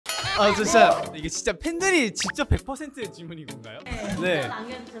아 진짜 이게 진짜 팬들이 직접 100%의 질문인 건가요? 네.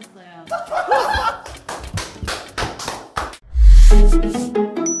 남겨주셨어요.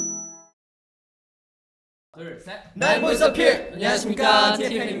 둘, 셋. 날 벌써 필! 안녕하십니까,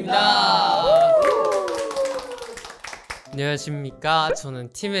 TFN입니다. 안녕하십니까.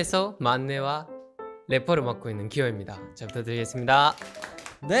 저는 팀에서 막내와 래퍼를 맡고 있는 기호입니다. 잘 부탁드리겠습니다.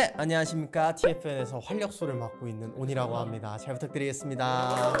 네, 안녕하십니까. TFN에서 활력소를 맡고 있는 온이라고 합니다. 잘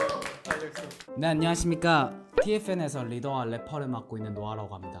부탁드리겠습니다. 네, 안녕하십니까. TFN에서 리더와 래퍼를 맡고 있는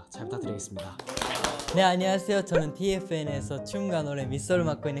노아라고 합니다. 잘 부탁드리겠습니다. 네, 안녕하세요. 저는 TFN에서 춤과 노래 미소를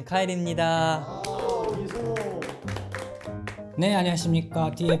맡고 있는 카일입니다. 네,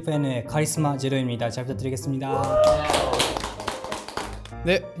 안녕하십니까. TFN의 카리스마 제로입니다. 잘 부탁드리겠습니다.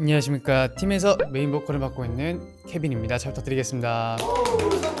 네, 안녕하십니까. 팀에서 메인 보컬을 맡고 있는 케빈입니다. 잘 부탁드리겠습니다.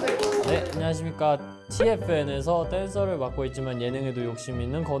 네, 안녕하십니까. TFN에서 댄서를 맡고 있지만 예능에도 욕심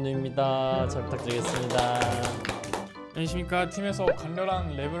있는 건우입니다. 잘 부탁드리겠습니다. 안녕하십니까. 팀에서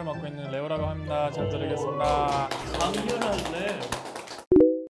강렬한 랩을 맡고 있는 레오라고 합니다. 잘 부탁드리겠습니다. 강렬한 랩.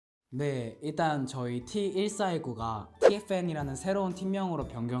 네, 일단 저희 T1419가 TFN이라는 새로운 팀명으로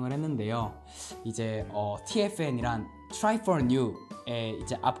변경을 했는데요. 이제 TFN이란 Try for New의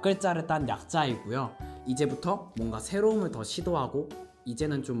이제 앞글자를 딴 약자이고요. 이제부터 뭔가 새로움을 더 시도하고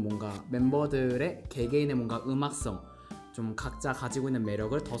이제는 좀 뭔가 멤버들의 개개인의 뭔가 음악성, 좀 각자 가지고 있는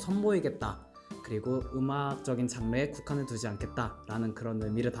매력을 더 선보이겠다. 그리고 음악적인 장르에 국한을 두지 않겠다라는 그런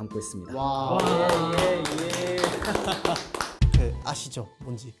의미를 담고 있습니다. 와, 그 아시죠?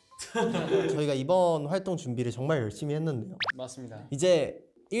 뭔지? 저희가 이번 활동 준비를 정말 열심히 했는데요. 맞습니다. 이제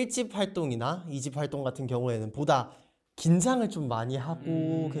 1집 활동이나 2집 활동 같은 경우에는 보다 긴장을 좀 많이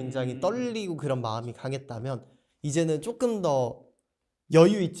하고 굉장히 떨리고 그런 마음이 강했다면 이제는 조금 더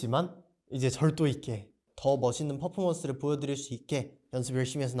여유 있지만 이제 절도 있게 더 멋있는 퍼포먼스를 보여드릴 수 있게 연습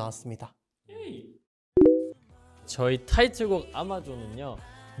열심히 해서 나왔습니다. 저희 타이틀곡 아마존은요,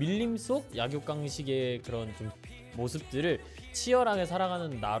 밀림 속 약육강식의 그런 좀 모습들을 치열하게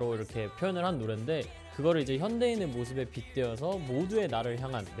살아가는 나로 이렇게 표현을 한 노래인데, 그거를 이제 현대인의 모습에 빗대어서 모두의 나를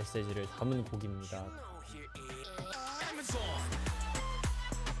향한 메시지를 담은 곡입니다.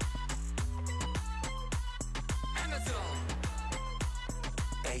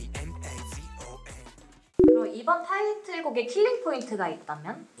 그럼 이번 타이틀곡에 킬링 포인트가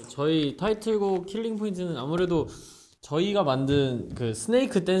있다면? 저희 타이틀곡 킬링 포인트는 아무래도 저희가 만든 그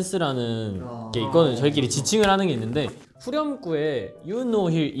스네이크 댄스라는 게 있거든요. 저희끼리 지칭을 하는 게 있는데, 후렴구에 You know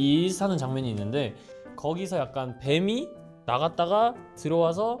here is 하는 장면이 있는데, 거기서 약간 뱀이 나갔다가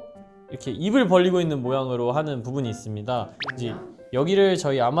들어와서 이렇게 입을 벌리고 있는 모양으로 하는 부분이 있습니다. 이제 여기를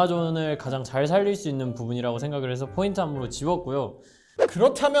저희 아마존을 가장 잘 살릴 수 있는 부분이라고 생각을 해서 포인트 안무로 집었고요.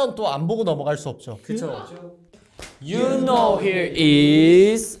 그렇다면 또 안 보고 넘어갈 수 없죠. 그쵸? You know here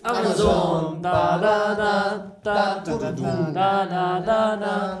is Amazon 다다다 따뚜두두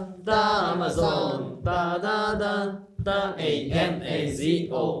다다다다 다 Amazon 다다다 다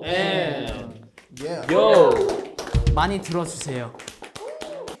AMAZON. 요! 많이 들어주세요.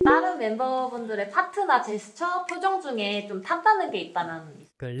 다른 멤버분들의 파트나 제스처, 표정 중에 좀 탐나는 게 있다면?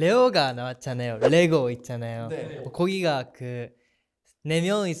 그 레오가 나왔잖아요. 레고 있잖아요. 네. 거기가 그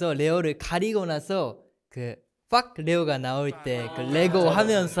 4명이서 레오를 가리고 나서 그 팍 레오가 나올 때 그 레고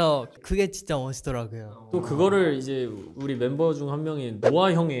하면서 그게 진짜 멋있더라고요. 또 그거를 이제 우리 멤버 중 한 명인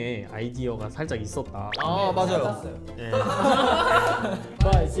노아 형의 아이디어가 살짝 있었다. 아, 맞아요. 네.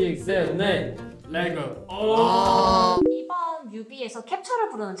 5, 6, 7, 8 레고. 이번 뮤비에서 캡처를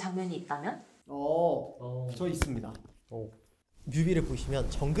부르는 장면이 있다면? 저 있습니다. 뮤비를 보시면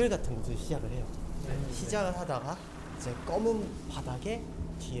정글 같은 곳을 시작을 해요. 시작을 하다가 이제 검은 바닥에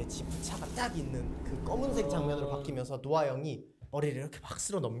뒤에 지프차가 딱 있는 그 검은색 장면으로 바뀌면서 노아 형이 머리를 이렇게 막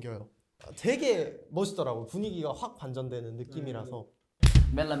쓸어 넘겨요. 되게 멋있더라고요. 분위기가 확 반전되는 느낌이라서.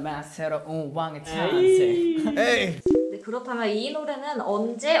 멜라마 새로운 왕의 탄생. 네, 그렇다면 이 노래는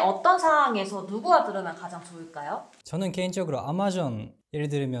언제 어떤 상황에서 누구와 들으면 가장 좋을까요? 저는 개인적으로 아마존 예를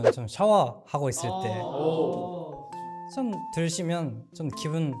들면 좀 샤워하고 있을 때 좀 들으시면 좀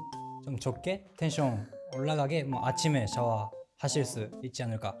기분 좀 좋게 텐션 올라가게 뭐 아침에 샤워하실 수 있지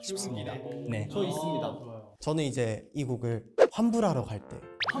않을까 싶습니다. 네. 저 있습니다. 저는 이제 이 곡을 환불하러 갈 때,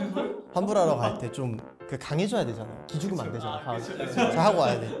 환불하러 갈 때 좀 그 강해져야 되잖아요. 기죽으면 안 되잖아요. 잘 하고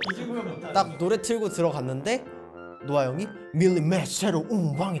와야 돼. 딱 노래 틀고 들어갔는데 노아 형이 밀리메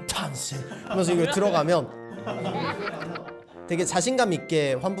새로운 왕의 탄생 하면서 이거 들어가면 되게 자신감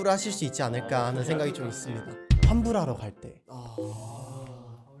있게 환불을 하실 수 있지 않을까 하는 생각이 좀 있습니다. 환불하러 갈 때.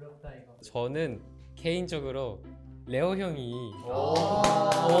 저는 개인적으로 레오 형이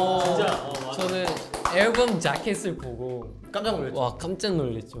진짜 저는 앨범 자켓을 보고 깜짝 놀랐죠. 와 깜짝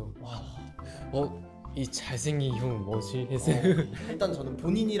놀랐죠. 이 잘생긴 형은 뭐지? 해서 일단 저는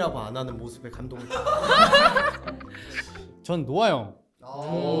본인이라고 안 하는 모습에 감동을 전 노아 형.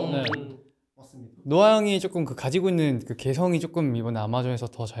 네. 맞습니다. 노아 형이 조금 그 가지고 있는 그 개성이 조금 이번 아마존에서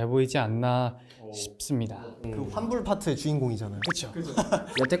더 잘 보이지 않나 싶습니다. 그 환불 파트의 주인공이잖아요. 그렇죠.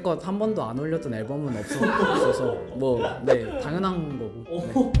 여태껏 한 번도 안 올렸던 앨범은 없어서 뭐 네 당연한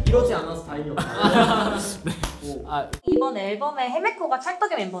거고. 이러지 않아서 다행이었다. 이번 앨범의 헤메코가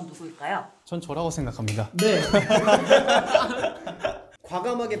찰떡의 멤버는 누구일까요? 전 저라고 생각합니다. 네.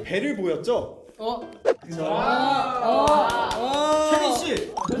 과감하게 배를 보였죠? 케빈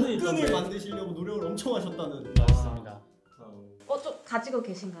씨, 끈을 만드시려고 노력을 엄청 하셨다는. 맞습니다. 좀 가지고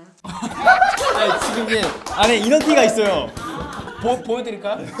계신가요? 지금 이게 안에 이너티가 있어요.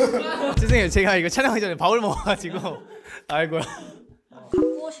 보여드릴까요? 죄송해요. 제가 이거 촬영하기 전에 밥을 먹어가지고. 아이고야.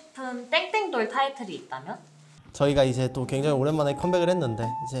 갖고 싶은 땡땡돌 타이틀이 있다면? 저희가 이제 또 굉장히 오랜만에 컴백을 했는데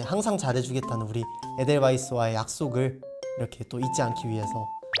이제 항상 잘해주겠다는 우리 에델바이스와의 약속을 이렇게 또 잊지 않기 위해서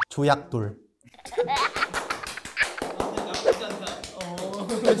조약돌.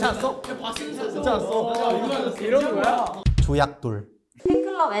 괜찮았어? 괜찮았어? 이런 거야? 조약돌.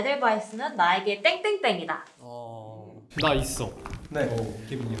 팬클럽 에델바이스는 나에게 땡땡땡이다. 나 있어. 네.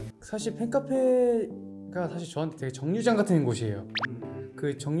 사실 팬카페가 사실 저한테 되게 정류장 같은 곳이에요.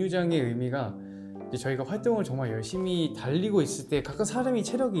 그 정류장의 의미가 이제 저희가 활동을 정말 열심히 달리고 있을 때 가끔 사람이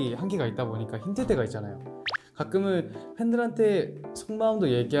체력이 한계가 있다 보니까 힘들 때가 있잖아요. 가끔은 팬들한테 속마음도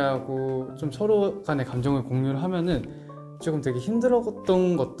얘기하고 좀 서로 간의 감정을 공유를 하면은 조금 되게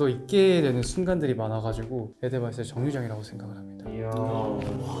힘들었던 것도 있게 되는 순간들이 많아가지고 에델바이스의 정류장이라고 생각을 합니다.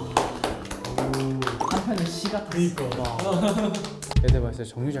 한편의 시 같았어. 에델바이스의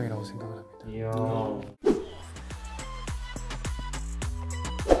정류장이라고 생각을 합니다.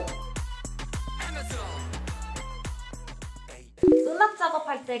 음악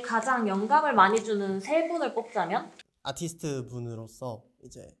작업할 때 가장 영감을 많이 주는 세 분을 뽑자면? 아티스트 분으로서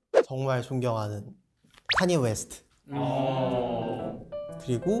이제 정말 존경하는 카니 웨스트.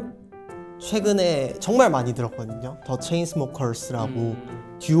 그리고 최근에 정말 많이 들었거든요. 더 체인스모커스라고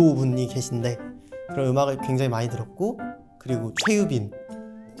듀오 분이 계신데 그런 음악을 굉장히 많이 들었고, 그리고 최유빈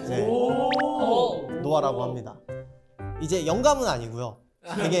이제 노아라고 합니다. 이제 영감은 아니고요.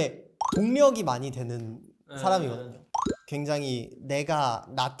 되게 동력이 많이 되는 사람이거든요. 굉장히 내가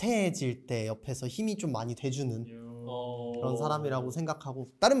나태해질 때 옆에서 힘이 좀 많이 돼주는 그런 사람이라고 생각하고,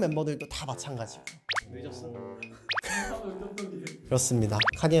 다른 멤버들도 다 마찬가지고. 그렇습니다.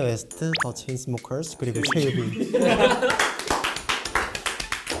 카니 웨스트, 더 체인스모커스, 그리고 최유빈.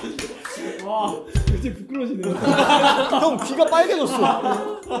 이제 부끄러워지네요. 형 귀가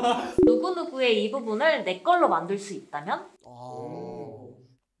빨개졌어. 누구누구의 이 부분을 내 걸로 만들 수 있다면?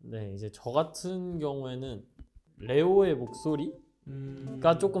 네, 이제 저 같은 경우에는 레오의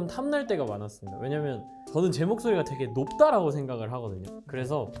목소리가 조금 탐날 때가 많았습니다. 왜냐면 저는 제 목소리가 되게 높다라고 생각을 하거든요.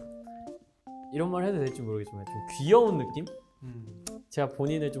 그래서 이런 말 해도 될지 모르겠지만 좀 귀여운 느낌? 제가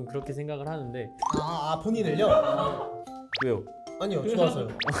본인을 좀 그렇게 생각을 하는데. 본인을요? 왜요? 아니요, 좋아서요.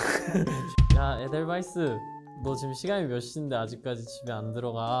 야, 에델바이스, 너 지금 시간이 몇 시인데 아직까지 집에 안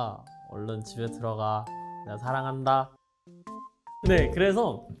들어가. 얼른 집에 들어가. 내가 사랑한다. 네,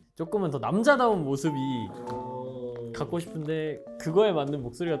 그래서 조금은 더 남자다운 모습이 갖고 싶은데 그거에 맞는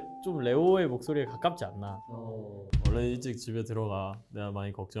목소리가 좀 레오의 목소리에 가깝지 않나. 얼른 일찍 집에 들어가. 내가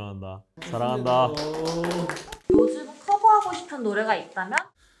많이 걱정한다. 사랑한다. 요즘 커버하고 싶은 노래가 있다면?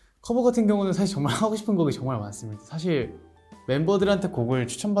 커버 같은 경우는 사실 정말 하고 싶은 곡이 정말 많습니다. 사실 멤버들한테 곡을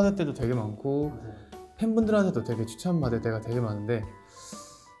추천받을 때도 되게 많고 팬분들한테도 되게 추천받을 때가 되게 많은데,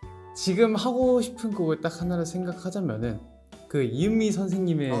 지금 하고 싶은 곡을 딱 하나를 생각하자면은 그 이은미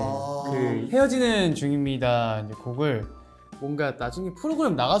선생님의 그 헤어지는 중입니다 이제 곡을 뭔가 나중에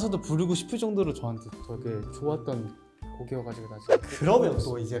프로그램 나가서도 부르고 싶을 정도로 저한테 되게 좋았던 곡이어가지고 나중에. 그러면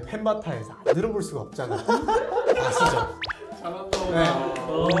또 이제 팬바타에서 안 들어볼 수가 없잖아요. 아시죠? 네.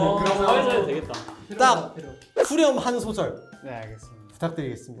 그러면 되겠다. 딱 후렴 한 소절 네, 알겠습니다.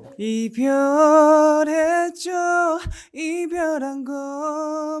 부탁드리겠습니다. 이별했죠. 이별한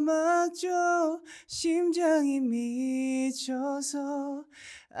거 맞죠. 심장이 미쳐서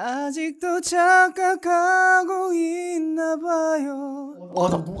아직도 착각하고 있나 봐요. 와,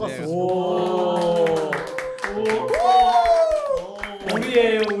 나 녹았어.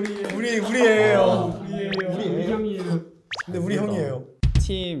 우리예요. 우리 형이에요. 근데 우리 형이에요.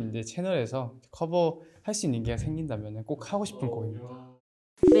 팀 이제 채널에서 커버 할 수 있는 게 생긴다면 꼭 하고 싶은 곡입니다.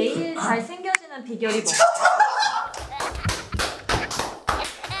 매일 잘생겨지는 비결이 뭔가요?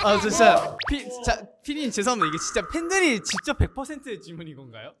 아 진짜 피디님 죄송합니다. 이게 진짜 팬들이 직접 100% 질문인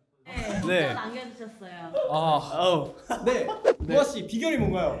건가요? 네. 남겨주셨어요. 네. 보아 씨 비결이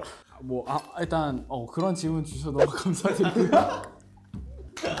뭔가요? 일단 그런 질문 주셔서 너무 감사드리고요.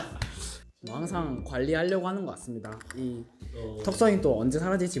 항상 관리하려고 하는 것 같습니다. 이 턱선이 또 언제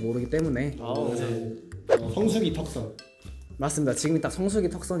사라질지 모르기 때문에. 성수기 턱선. 맞습니다. 지금이 딱 성수기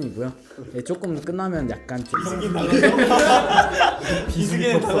턱선이고요. 네, 조금 끝나면 약간 좀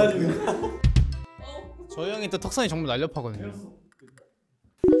비수기에 달라지는. 저희 형이 또 턱선이 정말 날렵하거든요.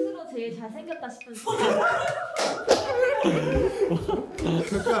 스스로 제일 잘생겼다 싶은 순간.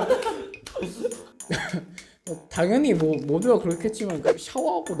 당연히 모두가 그렇겠지만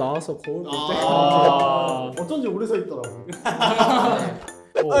샤워하고 나와서 거울 볼 때 어쩐지 오래 서 있더라고.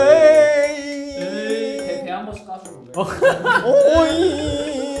 배 한 번씩 까주고.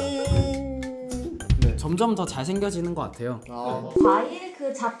 점점 더 잘생겨지는 것 같아요. 과일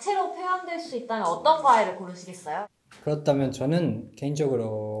그 자체로 표현될 수 있다면 어떤 과일을 고르시겠어요? 그렇다면 저는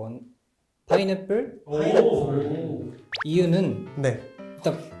개인적으로 파인애플. 이유는 네.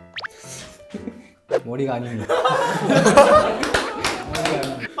 일단 머리가 아닙니다.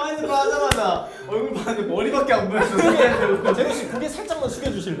 파인애플 하자마자 얼굴 봤는데 머리밖에 안 보였어. 재민 씨 고개 살짝만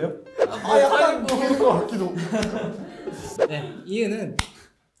숙여주실래요? 약간 보이는 것 같기도. 네, 이유는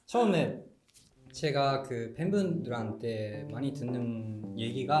처음에 제가 그 팬분들한테 많이 듣는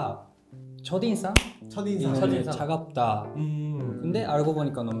얘기가 첫인상? 차갑다. 근데 알고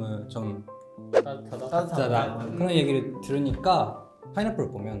보니까 너무 좀 따뜻하다. 그런 얘기를 들으니까 파인애플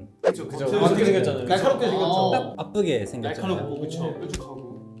보면 그죠. 어떻게 생겼잖아요. 날카롭게 생겼죠. 딱 아프게 생겼잖아요. 날카롭고 그쵸. 뾰족하고.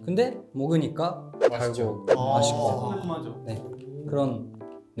 근데 먹으니까 달고 맛있고 깔끔하죠. 네, 그런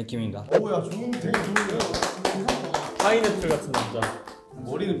느낌입니다. 오야 되게 좋은데요. 파인애플 같은 남자.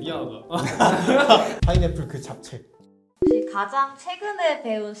 머리는 미안하다. 파인애플 그 잡채. 혹시 가장 최근에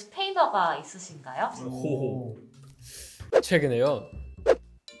배운 스페인어가 있으신가요? 호호. 최근에요.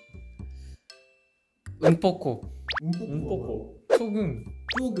 음뽀코. 소금.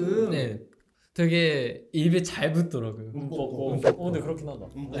 네. 되게 입에 잘 붙더라고요. 음뽀코. 근데 그렇긴 하다.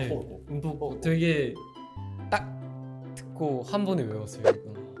 네. 음뽀코. 되게 딱 듣고 한 번에 외웠어요.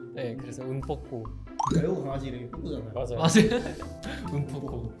 이거. 네, 그래서 음뽀코. 매우 강아지 이름이 뽀뽀잖아요. 맞아요.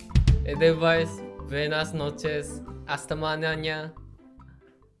 음뽀코. Edelweiss, buenas noches, hasta mañana.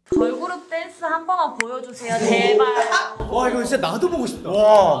 걸그룹 댄스 한 번만 보여주세요, 제발. 와 이거 진짜 나도 보고 싶다.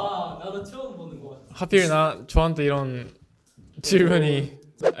 나도 처음 보는 거 같아. 하필 저한테 이런 질문이.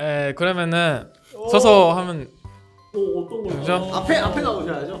 그러면은 서서 하면 어떤 거? 되죠? 앞에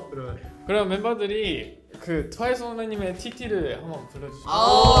나오셔야죠. 그러면. 그럼 멤버들이 그 트와이스 선배님의 TT를 한번 불러주시죠.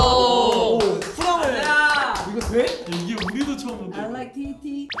 프랑을. 이거 돼? 이게 우리도 처음 보는. I like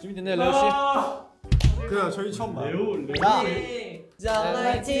TT. 준비됐나요, 레오 씨? 그래 저희 처음 봐. Just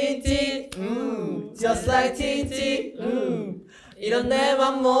like TT, just like TT, 이런 내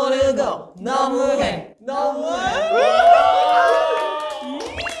맘 모르고 너무해.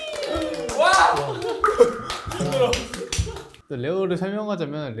 또 레오를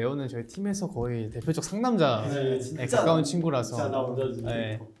설명하자면 레오는 저희 팀에서 거의 대표적 상남자에 가까운 친구라서 진짜 남자지.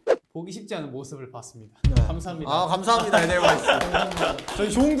 네, 보기 쉽지 않은 모습을 봤습니다. 네. 감사합니다. 감사합니다 에델와이스.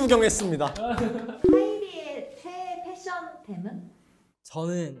 저희 좋은 구경했습니다. 하이리의 최애 패션템은?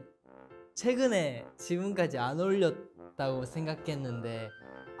 저는 최근에 지금까지 안 어울렸다고 생각했는데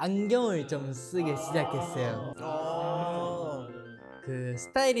안경을 좀 쓰기 시작했어요. 그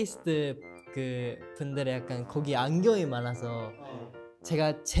스타일리스트 그 분들의 약간 거기 안경이 많아서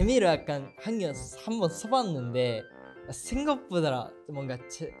제가 재미로 약간 한번 써봤는데 생각보다 뭔가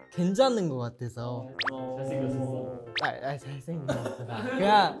괜찮은 것 같아서 잘생겼어. 잘생겼다.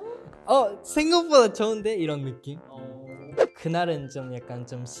 그냥 생각보다 좋은데 이런 느낌. 그날은 좀 약간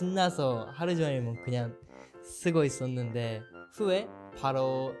좀 신나서 하루 종일 그냥 쓰고 있었는데 후에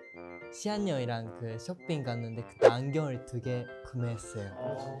바로 시안 형이랑 그 쇼핑 갔는데 그때 안경을 2개 구매했어요.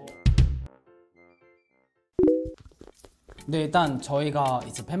 네, 일단 저희가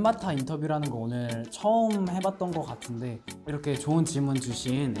이제 팬바타 인터뷰라는 거 오늘 처음 해봤던 것 같은데 이렇게 좋은 질문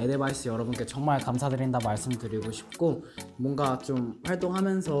주신 에델바이스 여러분께 정말 감사드린다 말씀드리고 싶고, 뭔가 좀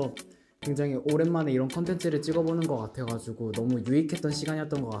활동하면서 굉장히 오랜만에 이런 컨텐츠를 찍어보는 것 같아가지고 너무 유익했던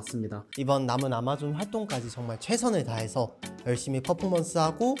시간이었던 것 같습니다. 이번 남은 아마존 활동까지 정말 최선을 다해서 열심히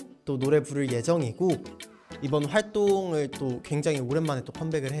퍼포먼스하고 또 노래 부를 예정이고, 이번 활동을 또 굉장히 오랜만에 또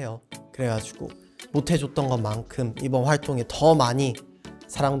컴백을 해요. 그래가지고 못해줬던 것만큼 이번 활동에 더 많이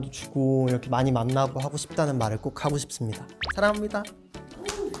사랑도 주고 이렇게 많이 만나고 하고 싶다는 말을 꼭 하고 싶습니다. 사랑합니다.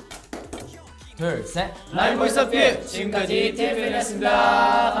 둘, 셋. 라이브 보이스 뷰 지금까지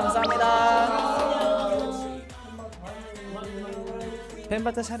TFN이었습니다. 감사합니다.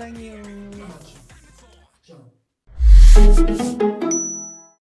 팬바타 사랑해요.